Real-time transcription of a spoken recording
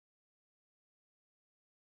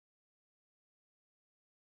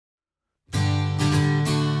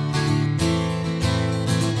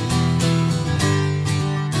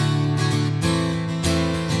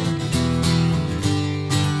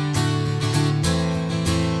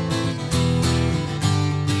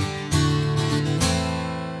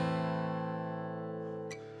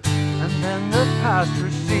past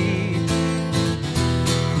recedes,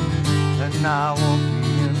 and I won't be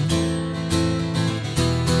in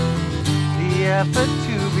the effort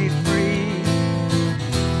to be free.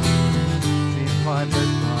 Seems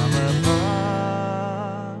pointless from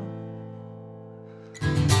above.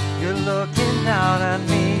 You're looking down at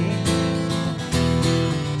me.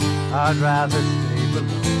 I'd rather stay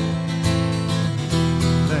below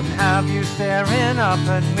than have you staring up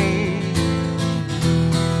at me.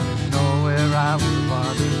 Nowhere I would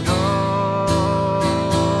want to go.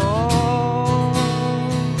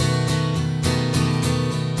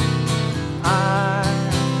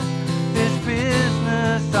 This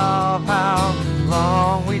business of how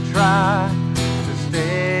long we try to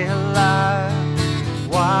stay alive.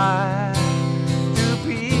 Why to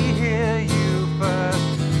be here you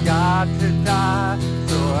first got to die,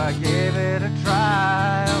 so I gave it a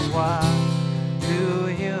try. Why do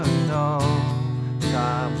you know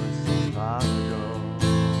time was so long ago?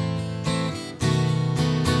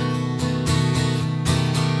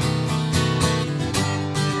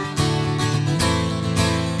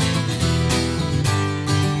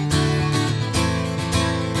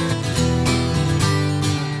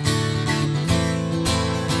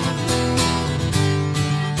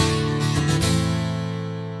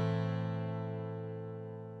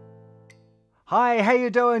 Hi, how you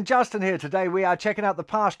doing? Justin here. Today we are checking out the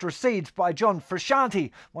past Recedes by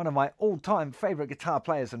Frusciante, one of my all-time favourite guitar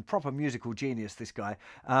players and proper musical genius, this guy.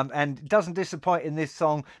 And doesn't disappoint in this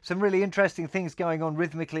song. Some really interesting things going on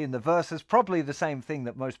rhythmically in the verses. Probably the same thing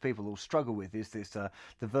that most people will struggle with is this, the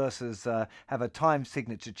verses have a time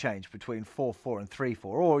signature change between 4/4 and 3/4,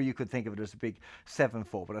 or you could think of it as a big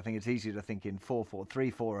 7/4, but I think it's easier to think in 4/4,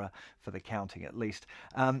 3/4 for the counting at least.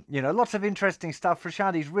 You know, lots of interesting stuff.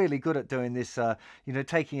 Frusciante's really good at doing this, you know,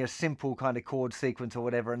 taking a simple kind of chord sequence or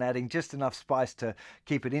whatever and adding just enough spice to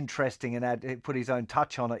keep it interesting and put his own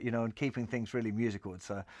touch on it, you know, and keeping things really musical.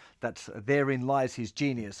 So therein lies his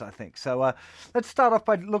genius, I think. So let's start off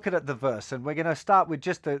by looking at the verse, and we're going to start with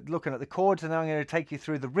just looking at the chords, and then I'm going to take you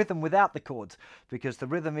through the rhythm without the chords, because the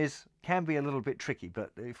rhythm can be a little bit tricky.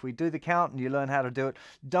 But if we do the count and you learn how to do it,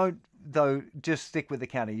 don't though just stick with the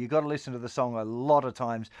counting. You've got to listen to the song a lot of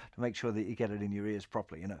times to make sure that you get it in your ears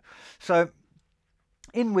properly, you know. So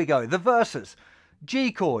in we go. The verses.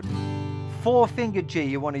 G chord, 4-fingered G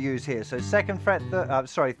you want to use here. So third fret,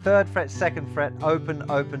 2nd fret, open,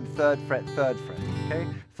 3rd fret, 3rd fret. Okay,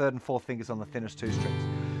 3rd and 4th fingers on the thinnest 2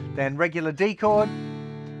 strings. Then regular D chord,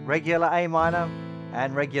 regular A minor,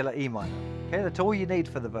 and regular E minor. Okay, that's all you need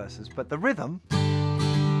for the verses. But the rhythm,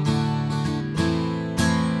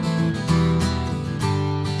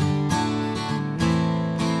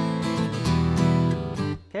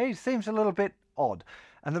 okay, seems a little bit odd.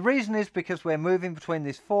 And the reason is because we're moving between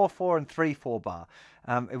this 4/4 and 3/4 bar,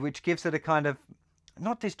 which gives it a kind of,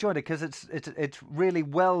 not disjointed, because it's really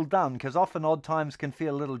well done, because often odd times can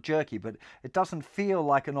feel a little jerky, but it doesn't feel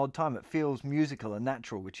like an odd time. It feels musical and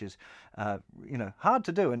natural, which is, you know, hard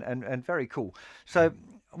to do and very cool. So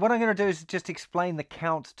what I'm going to do is just explain the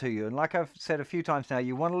count to you. And like I've said a few times now,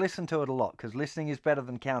 you want to listen to it a lot, because listening is better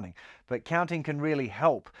than counting. But counting can really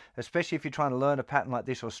help, especially if you're trying to learn a pattern like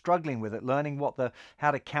this or struggling with it. Learning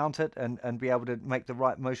how to count it and be able to make the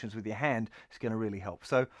right motions with your hand is going to really help.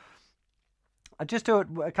 So I just do it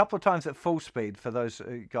a couple of times at full speed for those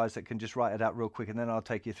guys that can just write it out real quick, and then I'll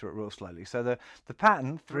take you through it real slowly. So the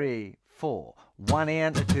pattern, 3, 4, 1 E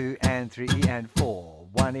and a 2 and 3 E and 4,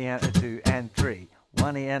 1 E and a 2 and 3,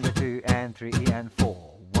 1 E and a 2 and 3 E and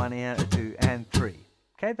 4, 1 E and a 2 and 3.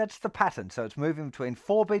 Okay, that's the pattern. So it's moving between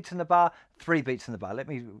 4 beats in the bar, 3 beats in the bar. Let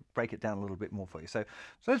me break it down a little bit more for you. So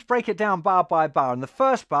let's break it down bar by bar. In the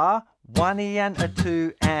first bar, 1 E and a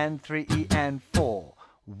 2 and 3 E and 4.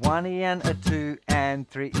 1 E and a 2 and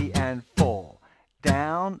 3 E and 4.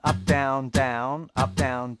 Down, up, down, down, up,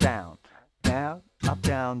 down, down. Down, up,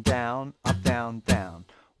 down, down, up, down, down.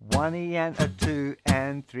 1 E and a 2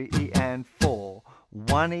 and 3 E and 4.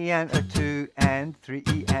 1 E and a 2 and 3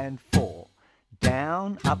 E and 4.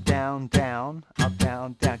 Down, up, down, down, up,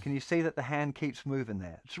 down, down. Can you see that the hand keeps moving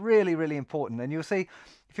there? It's really, really important. And you'll see,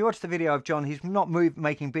 if you watch the video of John, he's not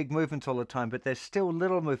making big movements all the time, but there's still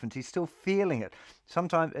little movements. He's still feeling it.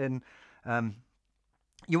 Sometimes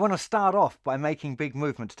you want to start off by making big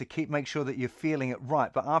movements to make sure that you're feeling it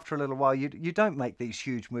right. But after a little while, you don't make these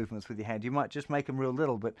huge movements with your hand. You might just make them real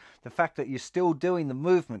little, but the fact that you're still doing the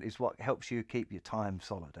movement is what helps you keep your time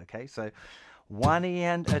solid, okay? So 1 E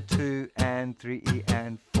and a 2 and 3 E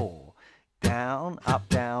and 4. Down, up,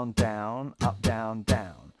 down, down, up, down,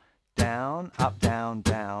 down. Down, up, down,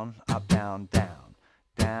 down, up, down, down.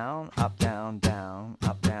 Down, up, down, down,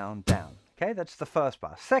 up, down, down. Okay, that's the first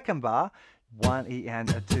bar. Second bar, 1 E and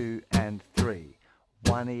a 2 and 3,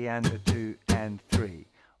 1 E and a 2 and 3,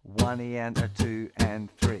 1 E and a 2 and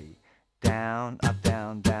 3, down, up,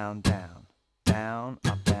 down, down, down, down,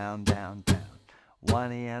 up, down, down, down,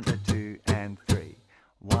 1 E and a 2 and 3,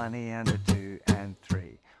 1 E and a 2 and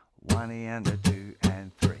 3, 1 E and a 2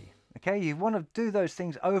 and 3. Okay, you want to do those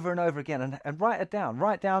things over and over again and write it down.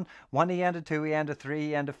 Write down 1 E and a 2 E and a 3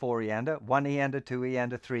 E and a 4 E and a, 1 E and a 2 E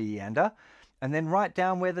and a 3 E and a, and then write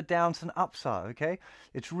down where the downs and ups are, okay?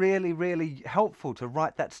 It's really, really helpful to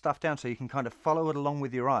write that stuff down so you can kind of follow it along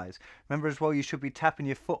with your eyes. Remember as well, you should be tapping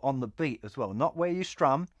your foot on the beat as well, not where you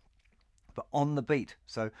strum, but on the beat.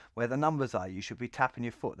 So where the numbers are, you should be tapping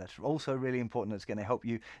your foot. That's also really important. It's going to help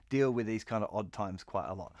you deal with these kind of odd times quite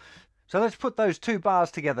a lot. So let's put those two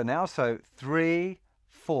bars together now. So 3,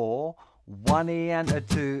 4, 1 E and a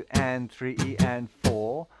 2 and 3 E and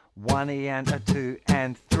 4, 1 E and a 2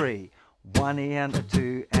 and 3, 1 E and a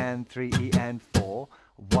 2 and 3 E and 4,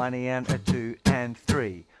 1 E and a 2 and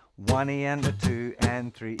 3, 1 E and a 2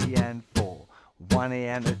 and 3 E and 4, 1 E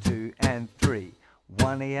and a 2 and 3,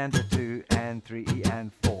 1 E and a 2 and 3 E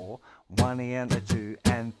and 4, 1 E and a 2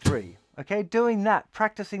 and 3. Okay, doing that,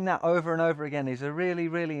 practicing that over and over again is a really,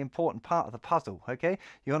 really important part of the puzzle, okay?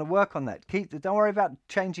 You want to work on that. Don't worry about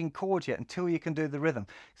changing chords yet until you can do the rhythm.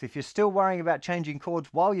 So if you're still worrying about changing chords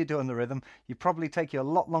while you're doing the rhythm, you probably take you a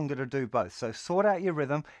lot longer to do both. So sort out your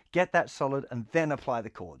rhythm, get that solid, and then apply the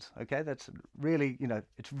chords, okay? That's really, you know,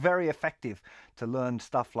 it's very effective to learn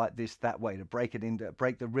stuff like this that way, to break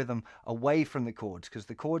the rhythm away from the chords, because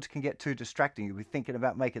the chords can get too distracting. You'll be thinking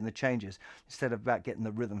about making the changes instead of about getting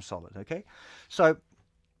the rhythm solid, okay? So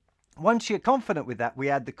once you're confident with that, we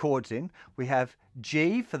add the chords in. We have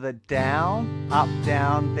G for the down, up,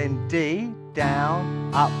 down, then D,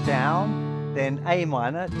 down, up, down, then A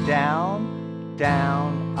minor, down,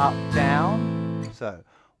 down, up, down. So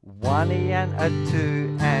 1 E and a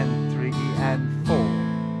 2 and 3 E and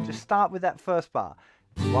 4. Just start with that first bar.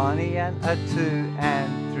 1 E and a 2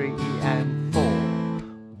 and 3 E and 4.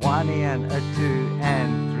 1 E and a 2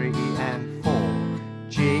 and 3 E and 4.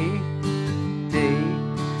 G, D,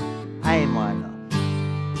 A minor.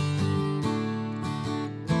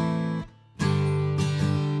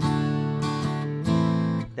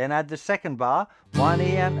 Then add the second bar, 1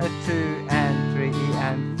 E and a 2 and 3 E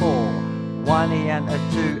and 4. 1 E and a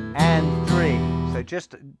 2 and 3. So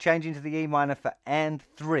just changing to the E minor for and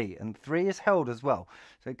 3. And 3 is held as well.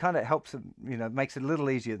 So it kind of helps, you know, makes it a little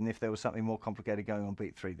easier than if there was something more complicated going on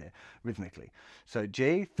beat 3 there, rhythmically. So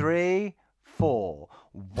G, 3, 4.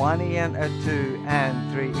 1 E and a 2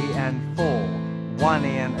 and 3 E and 4. 1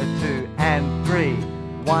 E and a 2 and 3.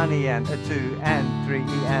 1 E and a 2 and 3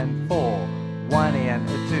 E and 4. 1 E and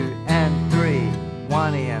a 2 and 3.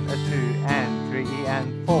 1 E and a 2 and 3 E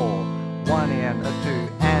and 4. 1 E and a 2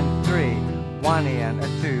 and 3. 1 E and a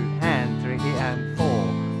 2 and 3 E and 4.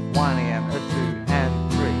 1 E and a 2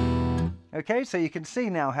 and 3. Okay, so you can see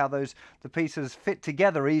now how the pieces fit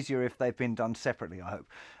together easier if they've been done separately, I hope.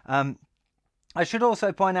 I should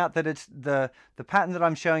also point out that it's the pattern that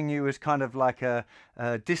I'm showing you is kind of like a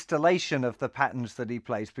distillation of the patterns that he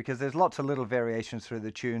plays, because there's lots of little variations through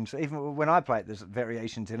the tunes. Even when I play it, there's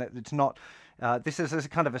variations in it. It's not, this is a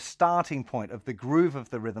kind of a starting point of the groove of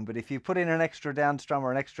the rhythm, but if you put in an extra down strum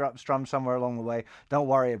or an extra up strum somewhere along the way, don't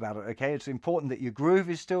worry about it, okay? It's important that your groove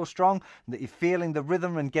is still strong, and that you're feeling the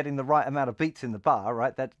rhythm and getting the right amount of beats in the bar,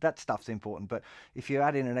 right? That stuff's important, but if you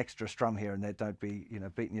add in an extra strum here and there, don't be, you know,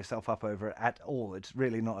 beating yourself up over it at all. It's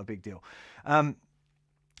really not a big deal.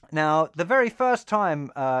 Now, the very first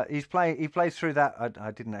time he plays through that,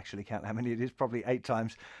 I didn't actually count how many it is, probably 8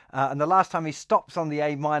 times. And the last time he stops on the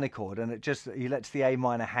A minor chord, and he lets the A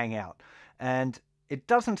minor hang out. And it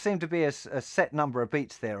doesn't seem to be a set number of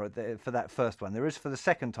beats there for that first one. There is for the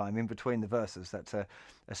second time in between the verses. That's a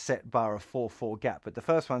set bar of 4/4 gap. But the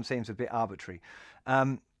first one seems a bit arbitrary.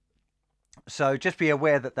 So just be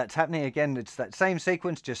aware that that's happening. Again, it's that same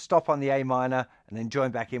sequence, just stop on the A minor and then join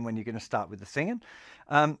back in when you're going to start with the singing.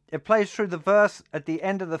 It plays through the verse. At the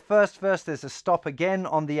end of the first verse, there's a stop again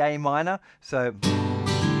on the A minor. So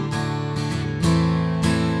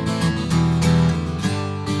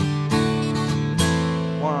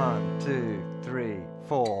 1, 2, 3,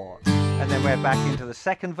 4. And then we're back into the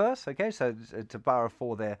second verse, okay? So it's a bar of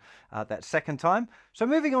 4 there that second time. So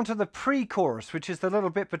moving on to the pre-chorus, which is the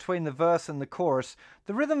little bit between the verse and the chorus.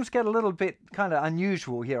 The rhythms get a little bit kind of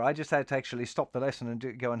unusual here. I just had to actually stop the lesson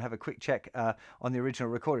and go and have a quick check on the original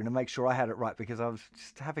recording to make sure I had it right, because I was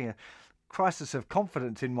just having a crisis of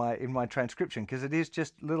confidence in my transcription, because it is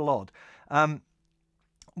just a little odd.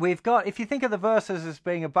 we've got, if you think of the verses as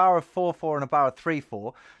being a bar of 4/4 and a bar of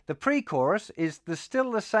 3/4, the pre-chorus is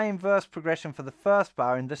still the same verse progression for the first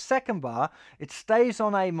bar. In the second bar, it stays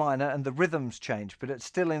on A minor and the rhythms change, but it's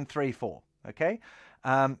still in 3/4, okay?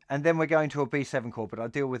 And then we're going to a B7 chord, but I'll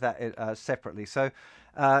deal with that separately. So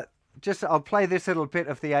I'll play this little bit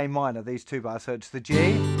of the A minor, these two bars. So it's the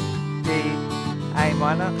G, D, A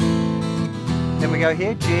minor. Then we go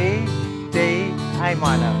here, G, D, A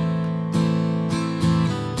minor.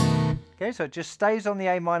 Okay, so it just stays on the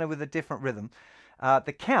A minor with a different rhythm.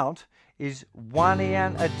 The count is 1 E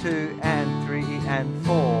and a 2 and 3 E and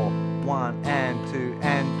 4, 1 and 2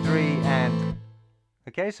 and 3 and.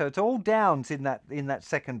 Okay, so it's all downs in that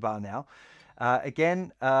second bar now.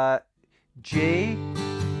 Again, G,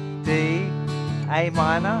 D, A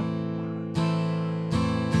minor.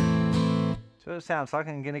 So it sounds like.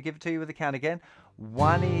 I'm going to give it to you with the count again.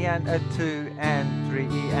 1 E and a 2 and 3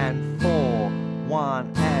 E and 4.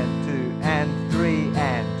 1 and 2 and 3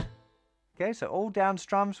 and. Okay, so all down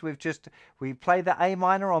strums. We play the A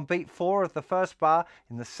minor on beat 4 of the first bar.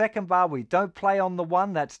 In the second bar, we don't play on the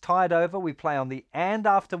 1. That's tied over. We play on the and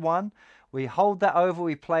after 1. We hold that over.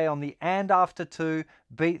 We play on the and after 2,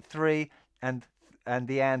 beat 3, and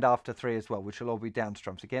the and after 3 as well, which will all be down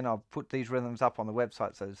strums. Again, I'll put these rhythms up on the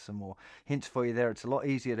website, so there's some more hints for you there. It's a lot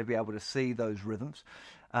easier to be able to see those rhythms.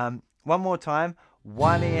 One more time.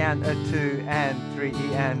 1 E and a 2 and 3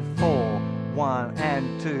 E and 4. 1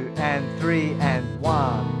 and 2 and 3 and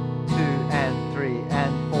 1. 2 and 3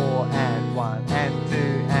 and 4 and 1 and 2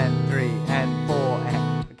 and 3 and 4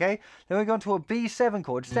 and. Okay? Then we go on to a B7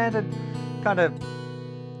 chord. Standard kind of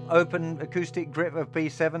open acoustic grip of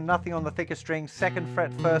B7, nothing on the thicker string, 2nd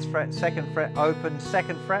fret, 1st fret, 2nd fret, open,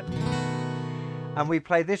 2nd fret. And we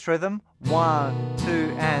play this rhythm, 1,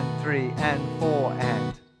 2 and 3 and 4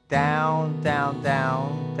 and. Down, down,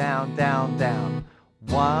 down, down, down, down.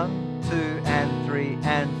 1, 2 and 3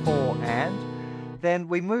 and 4 and. Then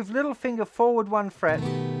we move little finger forward 1 fret,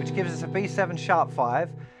 which gives us a B7 sharp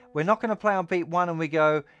 5. We're not going to play on beat 1 and we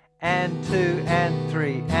go and 2 and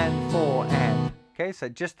 3 and 4 and. Okay, so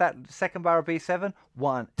just that second bar of B7,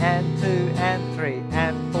 1 and 2 and 3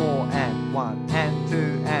 and 4 and 1 and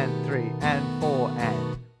 2 and 3 and 4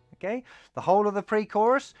 and. Okay, the whole of the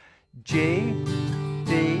pre-chorus, G,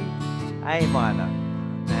 D, A minor,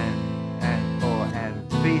 and 4 and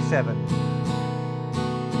B7.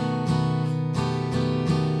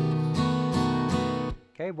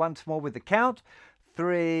 Okay, once more with the count,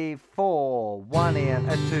 3, 4, 1 E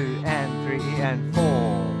and a 2 and 3 E and 4,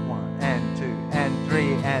 1 and 2 and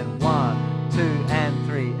 3 and 1, 2 and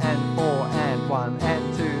 3 and 4 and 1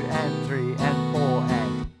 and 2 and 3 and 4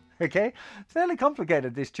 and. Okay, fairly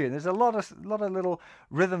complicated, this tune. There's a lot of little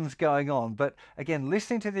rhythms going on, but again,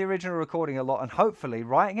 listening to the original recording a lot and hopefully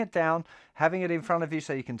writing it down, having it in front of you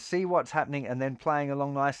so you can see what's happening, and then playing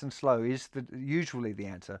along nice and slow is usually the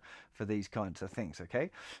answer for these kinds of things.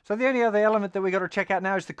 Okay, so the only other element that we got to check out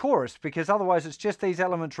now is the chorus, because otherwise it's just these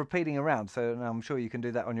elements repeating around. So I'm sure you can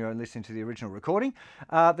do that on your own listening to the original recording.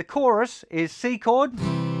 The chorus is C chord,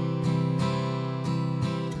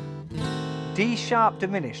 D sharp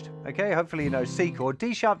diminished. Okay, hopefully you know C chord,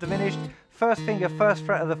 D sharp diminished, first finger first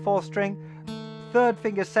fret of the 4th string, third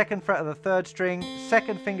finger 2nd fret of the 3rd string,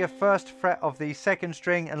 second finger 1st fret of the 2nd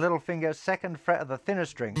string, and little finger 2nd fret of the thinner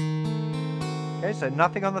string. Okay, so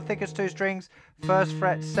nothing on the thickest 2 strings, 1st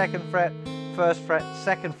fret, 2nd fret, 1st fret,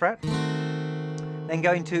 2nd fret. Then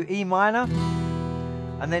going to E minor,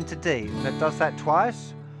 and then to D. And it does that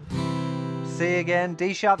twice. C again,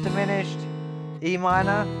 D sharp diminished, E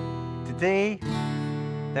minor, to D,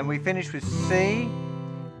 then we finish with C,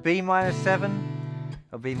 B minor 7,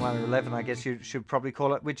 or B minor 11 I guess you should probably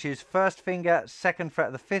call it, which is 1st finger 2nd fret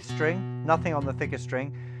of the 5th string, nothing on the thicker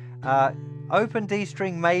string, open D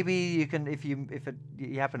string maybe, you can, if you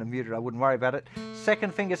happen to mute it I wouldn't worry about it,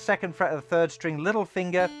 2nd finger 2nd fret of the 3rd string, little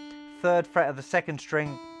finger 3rd fret of the 2nd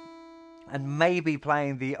string, and maybe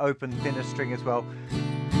playing the open thinner string as well.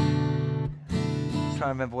 I'm trying to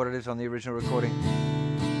remember what it is on the original recording.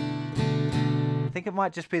 I think it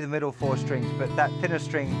might just be the middle 4 strings, but that thinner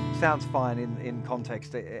string sounds fine in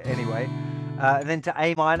context anyway. And then to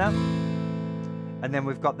A minor, and then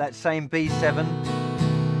we've got that same B7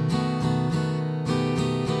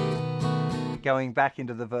 going back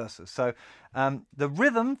into the verses. So the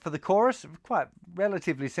rhythm for the chorus, quite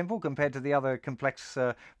relatively simple compared to the other complex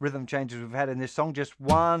rhythm changes we've had in this song. Just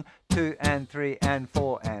 1, 2 and 3 and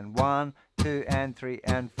 4 and 1, 2 and 3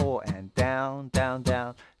 and 4 and down, down,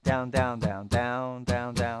 down, down, down, down, down,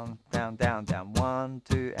 down, down, down, down, down. 1,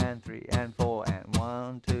 2 and 3 and 4 and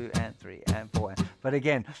 1, 2 and 3 and 4. But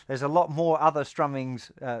again, there's a lot more other strummings,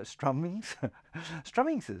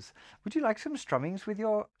 strummingses. Would you like some strummings with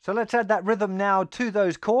your? So let's add that rhythm now to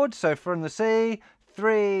those chords. So from the C,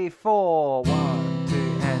 3, 4, 1, 2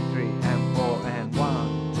 and 3 and 4 and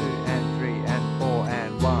 1, 2 and 3 and 4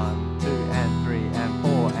 and 1, 2 and 3 and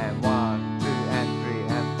 4 and 1, 2 and 3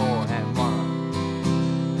 and 4 and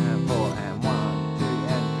 1, and 4 and 1, 2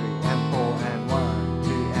 and 3 and 4 and 1, 2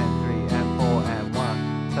 and 3 and 4 and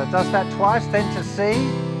 1. So it does that twice, then to C,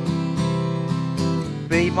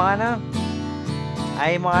 B minor,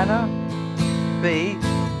 A minor, B,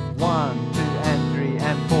 1, 2 and 3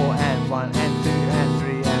 and 4 and 1 and 2 and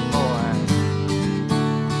 3 and 4 and...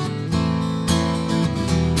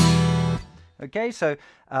 Okay, so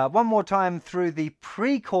one more time through the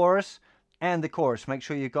pre-chorus and the chorus. Make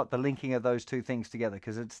sure you've got the linking of those two things together,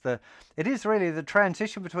 because it is really the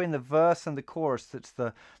transition between the verse and the chorus that's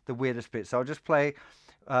the weirdest bit. So I'll just play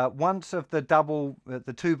once of the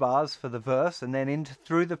the 2 bars for the verse, and then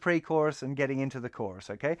through the pre-chorus and getting into the chorus.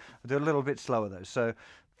 Okay, I'll do a little bit slower though. So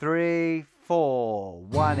 3, 4,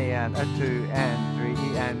 1 E and a 2 and 3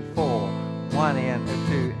 E and 4, 1 E and a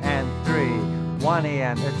 2 and 3, 1 E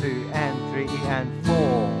and a 2 and 3 E and 4,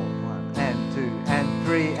 1 and 2 and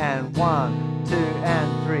 3 and 1, 2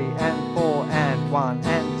 and 3 and 4 and 1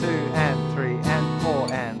 and 2 and 3 and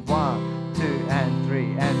 4 and 1, 2 and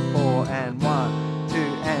 3 and 4 and 1, 2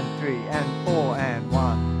 and 3 and 4 and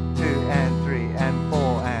 1, 2 and 3 and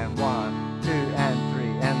 4 and 1, 2 and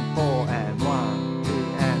 3 and 4 and 1, 2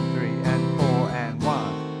 and 3 and 4 and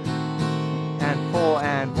 1, and 4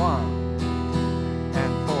 and 1,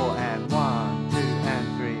 and 4 and 1, 2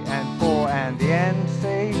 and 3 and 4 and the end.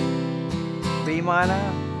 C, B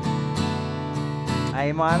minor,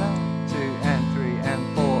 A minor, 2 and 3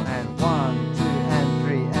 and 4 and 1, 2 and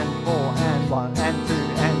 3 and 4 and 1 and 2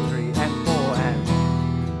 and 3 and 4 and 1.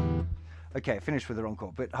 Okay, finished with the wrong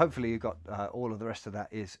chord, but hopefully you got all of the rest of that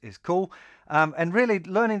is cool. And really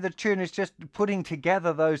learning the tune is just putting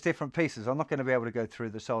together those different pieces. I'm not going to be able to go through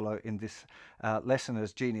the solo in this lesson,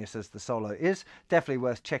 as genius as the solo is. Definitely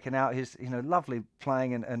worth checking out. His lovely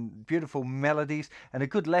playing and beautiful melodies, and a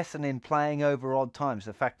good lesson in playing over odd times.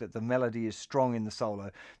 The fact that the melody is strong in the solo,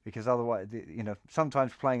 because otherwise,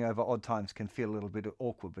 sometimes playing over odd times can feel a little bit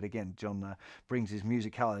awkward. But again, John brings his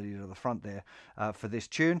musicality to the front there for this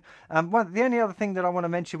tune. The only other thing that I want to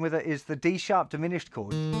mention with it is the D sharp diminished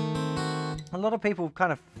chord. A lot of people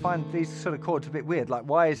kind of find these sort of chords a bit weird, like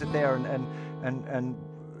why is it there, and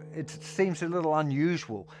it seems a little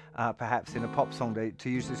unusual perhaps in a pop song to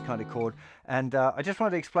use this kind of chord. And I just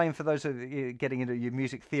wanted to explain for those of you getting into your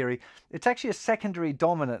music theory, it's actually a secondary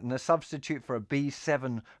dominant and a substitute for a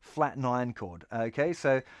B7 flat 9 chord. Okay,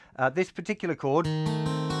 so this particular chord,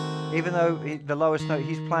 even though the lowest note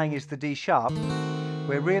he's playing is the D sharp,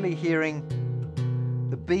 we're really hearing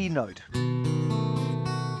the B note.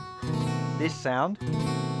 This sound,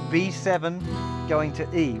 B7 going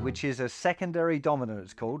to E, which is a secondary dominant,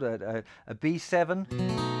 it's called, a B7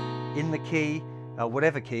 in the key,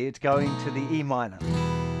 whatever key, it's going to the E minor.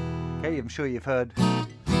 Okay, I'm sure you've heard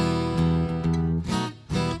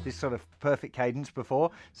this sort of perfect cadence before.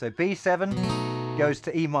 So B7 goes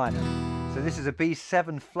to E minor. So this is a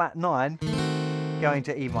B7 flat 9 going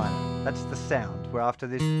to E minor. That's the sound. We're after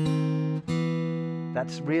this.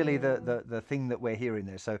 That's really the thing that we're hearing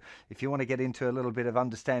there. So if you want to get into a little bit of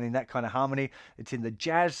understanding that kind of harmony, it's in the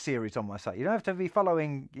jazz series on my site. You don't have to be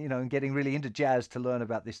following, and getting really into jazz to learn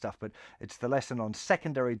about this stuff, but it's the lesson on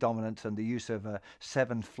secondary dominance and the use of a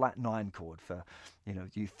 7 flat 9 chord for,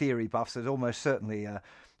 you theory buffs. There's almost certainly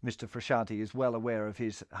Mr. Frusciante is well aware of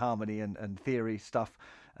his harmony and theory stuff.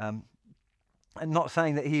 And not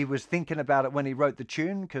saying that he was thinking about it when he wrote the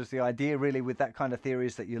tune, because the idea really with that kind of theory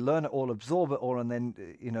is that you learn it all, absorb it all, and then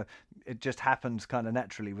it just happens kind of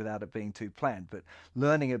naturally without it being too planned. But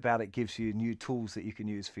learning about it gives you new tools that you can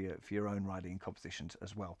use for your own writing and compositions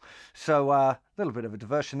as well. So a little bit of a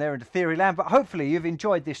diversion there into theory land, but hopefully you've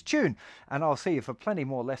enjoyed this tune, and I'll see you for plenty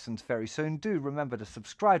more lessons very soon. Do remember to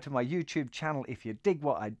subscribe to my YouTube channel if you dig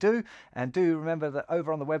what I do, and do remember that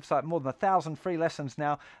over on the website more than 1,000 free lessons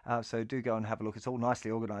now, so do go and have a look. It's all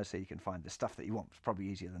nicely organized so you can find the stuff that you want. It's probably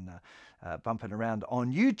easier than bumping around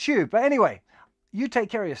on YouTube. But anyway, you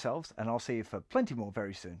take care of yourselves, and I'll see you for plenty more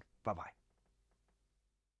very soon. Bye-bye.